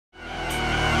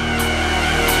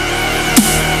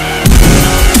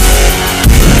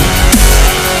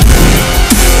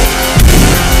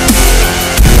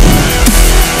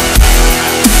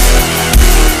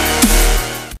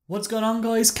What's going on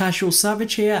guys,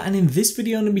 CasualSavage here, and in this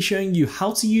video I'm going to be showing you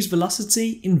how to use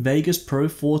velocity in Vegas Pro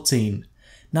 14.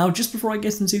 Now just before I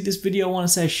get into this video I want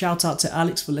to say a shout out to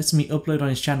Alex for letting me upload on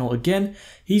his channel again.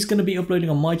 He's going to be uploading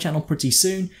on my channel pretty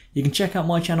soon. You can check out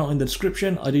my channel in the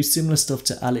description. I do similar stuff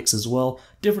to Alex as well,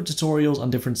 different tutorials on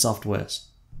different softwares.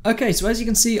 Okay, so as you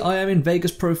can see I am in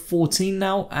Vegas Pro 14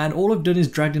 now, and all I've done is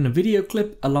dragged in a video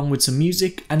clip along with some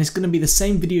music, and it's going to be the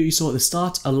same video you saw at the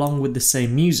start along with the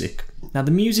same music. Now the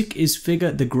music is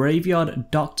Figure the Graveyard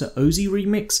Dr. Ozzy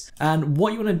remix, and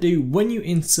what you want to do when you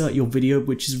insert your video,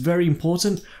 which is very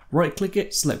important, right click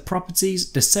it, select properties,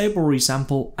 disable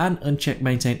resample and uncheck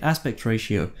maintain aspect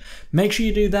ratio. Make sure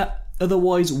you do that,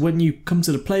 otherwise when you come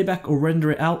to the playback or render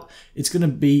it out it's going to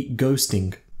be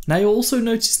ghosting. Now you'll also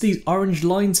notice these orange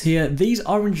lines here. These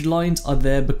orange lines are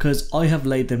there because I have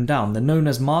laid them down. They're known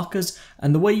as markers,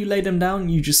 and the way you lay them down,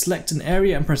 you just select an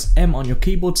area and press M on your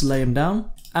keyboard to lay them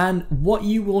down. And what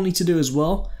you will need to do as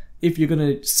well, if you're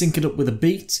going to sync it up with a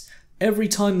beat, every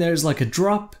time there's like a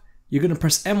drop, you're going to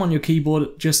press M on your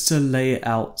keyboard just to lay it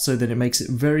out so that it makes it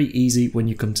very easy when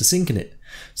you come to syncing it.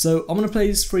 So I'm going to play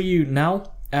this for you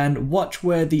now, and watch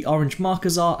where the orange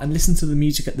markers are and listen to the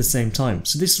music at the same time.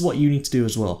 So this is what you need to do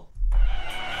as well.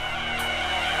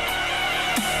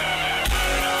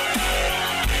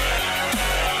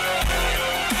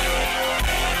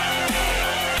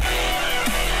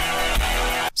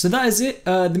 So that is it.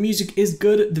 The music is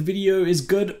good, the video is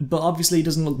good, but obviously it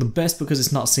doesn't look the best because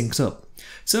it's not synced up.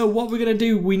 So what we're going to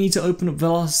do, we need to open up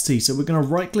velocity. So we're going to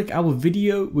right click our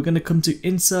video, we're going to come to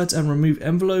insert and remove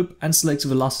envelope and select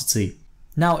velocity.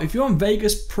 Now if you're on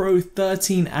Vegas Pro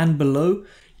 13 and below,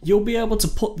 you'll be able to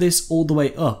put this all the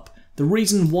way up. The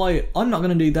reason why I'm not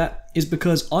going to do that is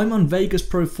because I'm on Vegas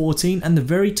Pro 14 and the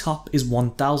very top is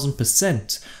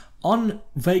 1000%. On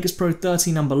Vegas Pro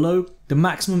 13 and below, the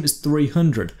maximum is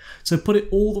 300. So put it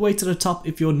all the way to the top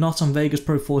if you're not on Vegas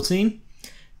Pro 14.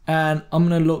 And I'm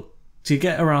going to look to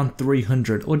get around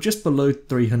 300 or just below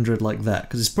 300 like that,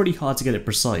 because it's pretty hard to get it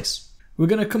precise. We're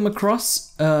going to come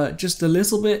across just a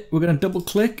little bit. We're going to double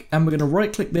click and we're going to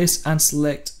right click this and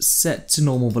select set to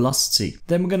normal velocity.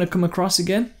 Then we're going to come across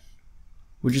again.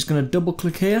 We're just going to double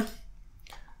click here.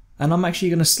 And I'm actually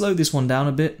going to slow this one down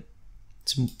a bit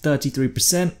to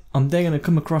 33%. I'm then going to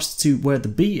come across to where the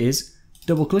beat is,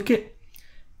 double click it,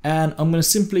 and I'm going to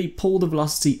simply pull the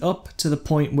velocity up to the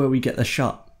point where we get the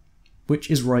shot, which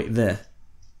is right there.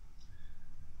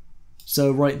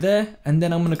 So right there, and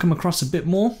then I'm going to come across a bit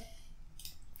more,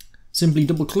 simply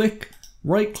double click,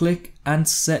 right click and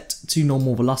set to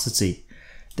normal velocity.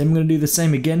 Then I'm going to do the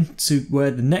same again to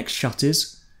where the next shot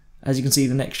is. As you can see,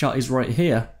 the next shot is right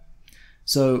here.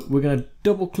 So we're going to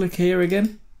double click here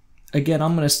again. Again,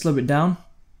 I'm going to slow it down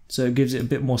so it gives it a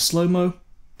bit more slow-mo.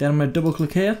 Then I'm going to double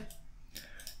click here,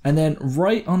 and then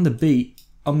right on the beat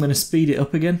I'm going to speed it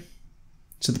up again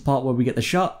to the part where we get the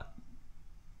shot,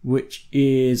 which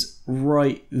is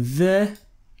right there.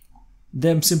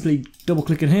 Then simply double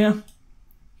clicking here,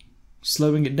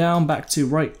 slowing it down back to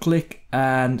right click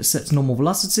and set to normal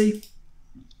velocity.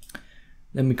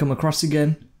 Then we come across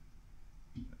again,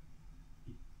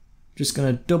 just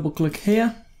going to double click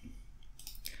here.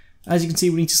 As you can see,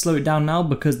 we need to slow it down now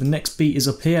because the next beat is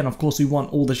up here, and of course we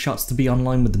want all the shots to be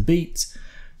online with the beat.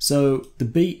 So the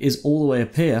beat is all the way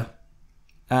up here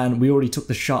and we already took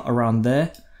the shot around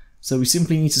there. So we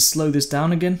simply need to slow this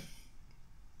down again,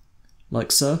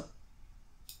 like so.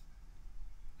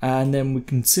 And then we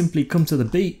can simply come to the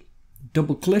beat,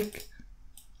 double click,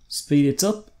 speed it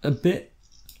up a bit,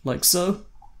 like so.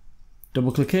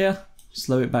 Double click here,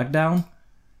 slow it back down,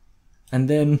 and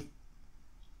then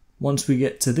once we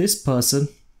get to this person,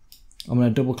 I'm going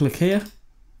to double click here,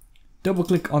 double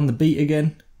click on the beat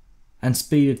again, and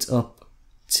speed it up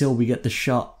till we get the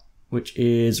shot, which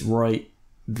is right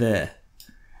there.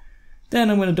 Then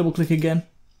I'm going to double click again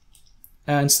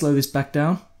and slow this back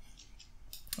down.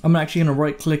 I'm actually going to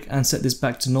right click and set this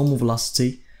back to normal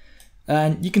velocity.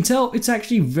 And you can tell it's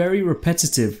actually very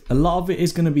repetitive. A lot of it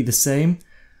is going to be the same.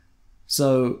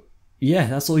 So yeah,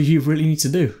 that's all you really need to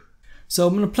do. So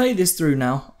I'm going to play this through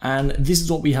now, and this is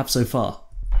what we have so far.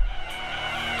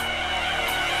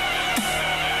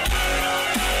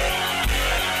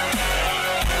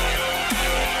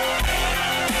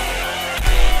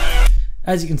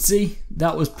 As you can see,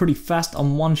 that was pretty fast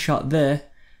on one shot there.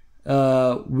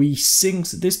 We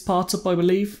synced this part up, I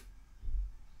believe.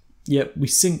 Yep, we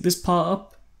synced this part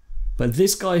up, but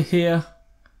this guy here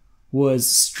was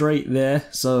straight there,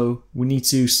 so we need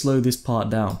to slow this part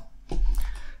down.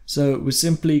 So we're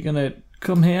simply going to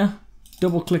come here,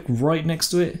 double click right next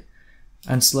to it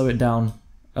and slow it down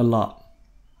a lot.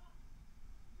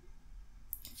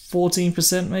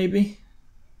 14% maybe.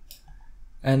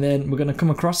 And then we're going to come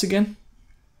across again.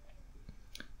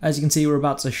 As you can see, we're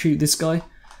about to shoot this guy.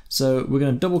 So we're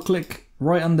going to double click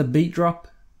right on the beat drop,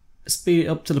 speed it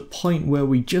up to the point where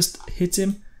we just hit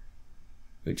him,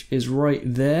 which is right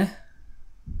there.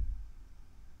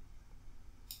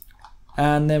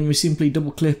 And then we simply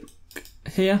double click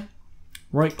here,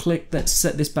 right click, let's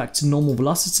set this back to normal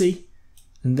velocity,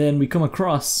 and then we come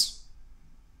across,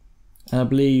 and I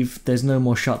believe there's no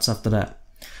more shots after that.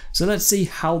 So let's see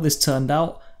how this turned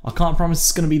out. I can't promise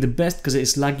it's going to be the best because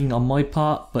it's lagging on my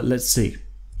part, but let's see.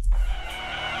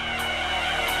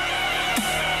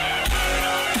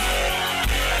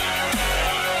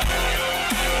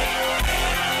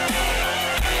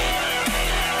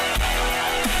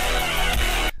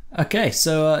 Okay,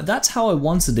 so that's how I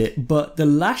wanted it, but the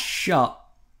last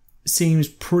shot seems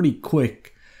pretty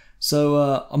quick.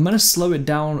 So I'm going to slow it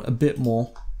down a bit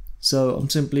more. So I'm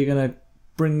simply going to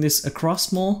bring this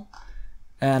across more,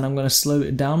 and I'm going to slow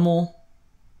it down more.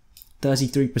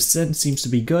 33% seems to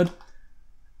be good.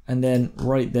 And then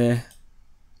right there,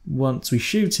 once we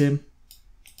shoot him,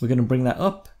 we're going to bring that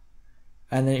up,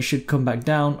 and then it should come back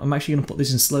down. I'm actually going to put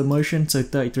this in slow motion, so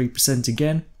 33%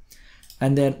 again.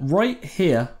 And then right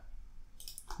here,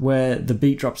 where the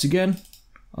beat drops again,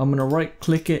 I'm going to right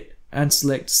click it and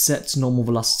select set to normal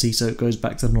velocity so it goes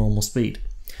back to the normal speed.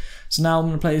 So now I'm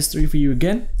going to play this through for you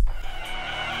again.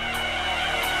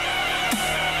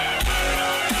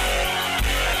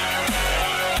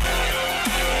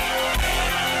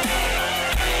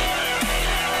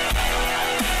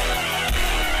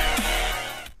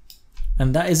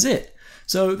 And that is it.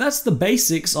 So that's the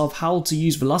basics of how to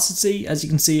use velocity. As you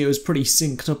can see, it was pretty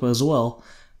synced up as well.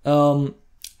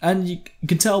 And you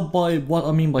can tell by what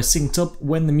I mean by synced up,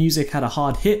 when the music had a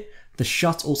hard hit, the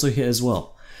shot also hit as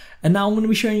well. And now I'm going to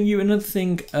be showing you another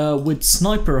thing with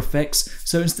sniper effects.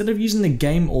 So instead of using the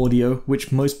game audio,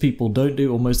 which most people don't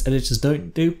do or most editors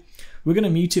don't do, we're going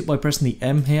to mute it by pressing the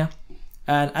M here.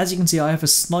 And as you can see, I have a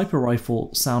sniper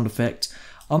rifle sound effect.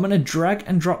 I'm going to drag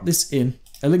and drop this in.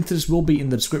 A link to this will be in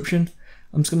the description.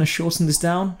 I'm just going to shorten this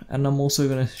down, and I'm also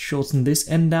going to shorten this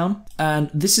end down.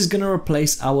 And this is going to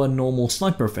replace our normal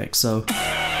sniper effect. So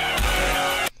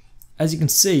as you can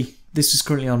see, this is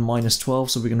currently on -12,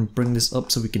 so we're going to bring this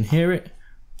up so we can hear it.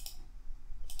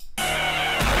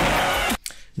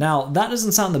 Now that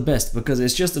doesn't sound the best because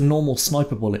it's just a normal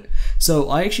sniper bullet. So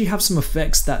I actually have some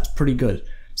effects that's pretty good.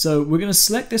 So we're going to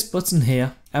select this button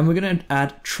here, and we're going to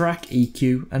add track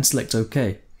EQ and select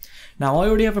OK. Now I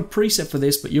already have a preset for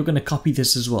this, but you're going to copy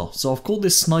this as well. So I've called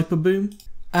this Sniper Boom.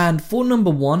 And for number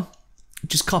 1,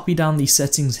 just copy down these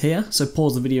settings here. So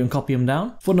pause the video and copy them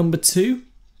down. For number 2,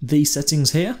 these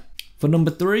settings here. For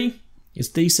number 3, it's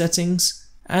these settings.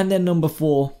 And then number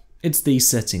 4, it's these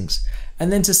settings.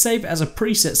 And then to save it as a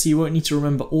preset so you won't need to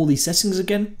remember all these settings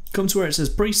again, come to where it says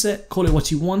preset, call it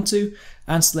what you want to,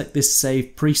 and select this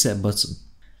save preset button.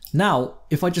 Now,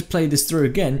 if I just play this through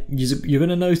again, you're going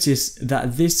to notice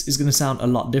that this is going to sound a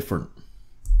lot different.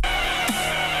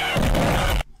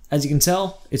 As you can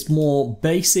tell, it's more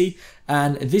bassy,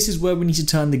 and this is where we need to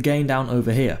turn the gain down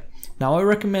over here. Now, I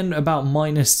recommend about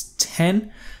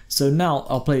 -10, so now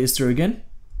I'll play this through again.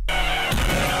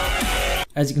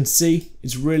 As you can see,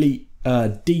 it's really a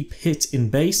deep hit in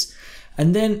bass.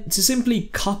 And then to simply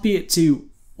copy it to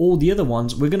all the other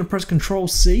ones, we're going to press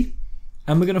Ctrl+C.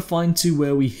 And we're going to find to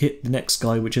where we hit the next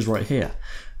guy, which is right here.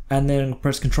 And then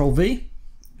press Ctrl+V.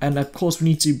 And of course we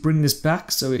need to bring this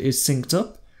back so it is synced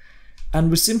up. And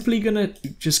we're simply going to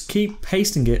just keep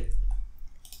pasting it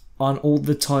on all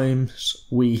the times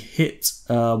we hit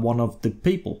one of the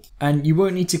people. And you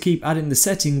won't need to keep adding the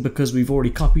setting because we've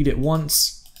already copied it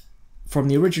once from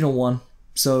the original one.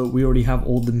 So we already have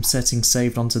all the settings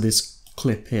saved onto this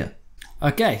clip here.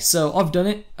 Okay, so I've done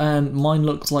it and mine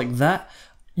looks like that.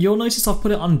 You'll notice I've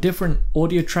put it on different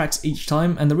audio tracks each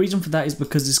time, and the reason for that is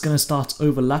because it's going to start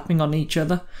overlapping on each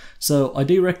other. So I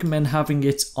do recommend having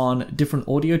it on different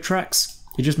audio tracks.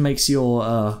 It just makes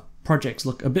your projects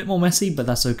look a bit more messy, but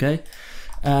that's okay.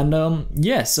 And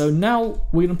yeah, so now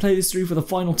we're going to play this through for the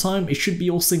final time. It should be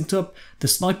all synced up. The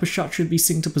sniper shot should be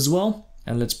synced up as well,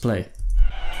 and let's play.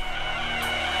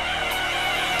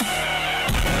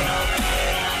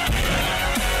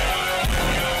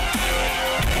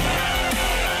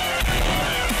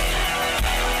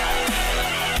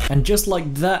 And just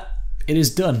like that, it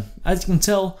is done. As you can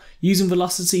tell, using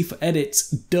velocity for edits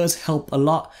does help a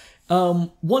lot.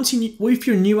 If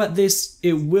you're new at this,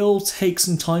 it will take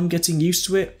some time getting used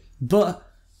to it. But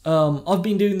I've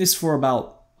been doing this for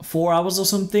about 4 hours or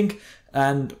something,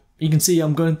 and you can see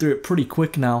I'm going through it pretty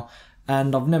quick now.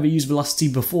 And I've never used velocity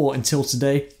before until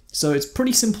today. So it's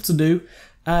pretty simple to do,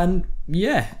 and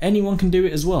yeah, anyone can do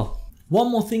it as well.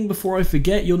 One more thing before I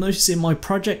forget, you'll notice in my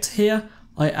project here,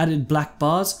 I added black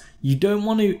bars. You don't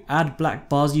want to add black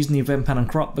bars using the event pan and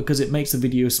crop because it makes the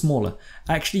video smaller.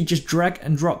 Actually, just drag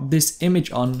and drop this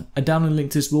image on, a download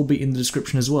link to this will be in the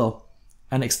description as well,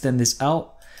 and extend this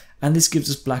out, and this gives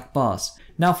us black bars.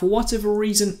 Now for whatever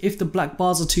reason, if the black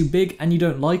bars are too big and you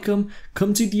don't like them,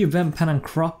 come to the event pan and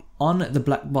crop on the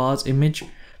black bars image.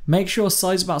 Make sure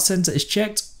size about center is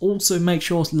checked, also make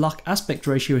sure lock aspect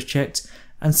ratio is checked,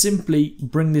 and simply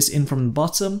bring this in from the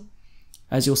bottom.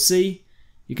 As you'll see,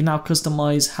 you can now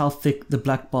customize how thick the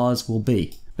black bars will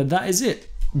be. But that is it.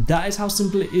 That is how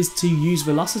simple it is to use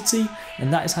Velocity,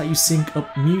 and that is how you sync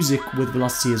up music with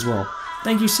Velocity as well.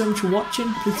 Thank you so much for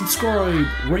watching. Please subscribe,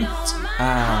 rate,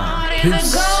 and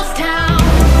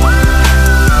peace.